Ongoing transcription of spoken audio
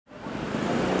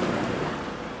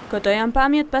Këto janë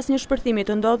pamjet pas një shpërthimi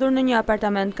të ndodhur në një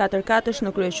apartament 4 katësh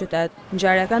në kryeqytet.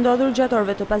 Ngjarja ka ndodhur gjatë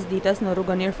orëve të pasdites në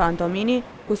rrugën Irfan Tomini,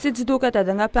 ku siç duket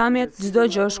edhe nga pamjet, çdo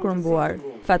gjë është shkrumbuar.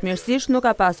 Fatmirësisht nuk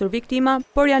ka pasur viktima,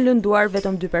 por janë lënduar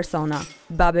vetëm 2 persona,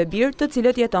 babë e birë, të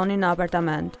cilët jetonin në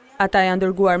apartament. Ata janë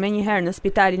dërguar menjëherë në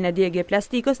spitalin e djegje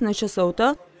plastikës në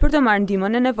QSOT për të marrë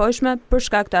ndihmën e nevojshme për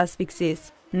shkak të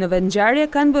asfiksisë. Në vend ngjarje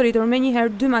kanë bërritur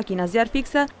menjëherë 2 makina zjarr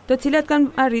fikse, të cilat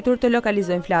kanë arritur të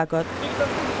lokalizojnë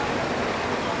flakët.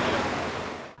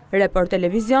 Report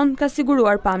Televizion ka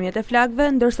siguruar pamjet e flakëve,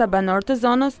 ndërsa banorët të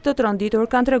zonës të tronditur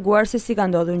kanë treguar se si ka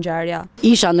ndodhur ngjarja.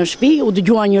 Isha në shtëpi, u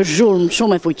dëgjua një zhurmë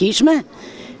shumë e fuqishme,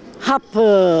 hap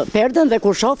perden dhe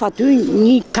kur shoh aty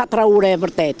një 4 ure e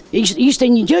vërtet. Ishte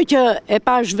një gjë që e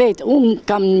pash vetë, unë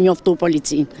kam njoftu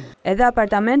policinë. Edhe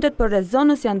apartamentet përreth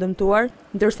zonës janë dëmtuar,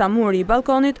 ndërsa muri i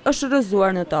balkonit është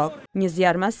rrëzuar në tokë. Një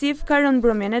zjarr masiv ka rënë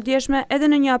mbrëmjen e djeshme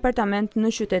edhe në një apartament në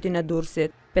qytetin e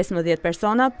Durrësit. 15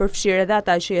 persona, përfshirë edhe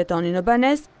ata që jetonin në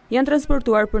banesë, janë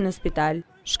transportuar për në spital.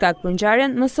 Shkak për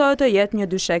ngjarjen mësohet të jetë një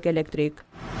dyshek elektrik.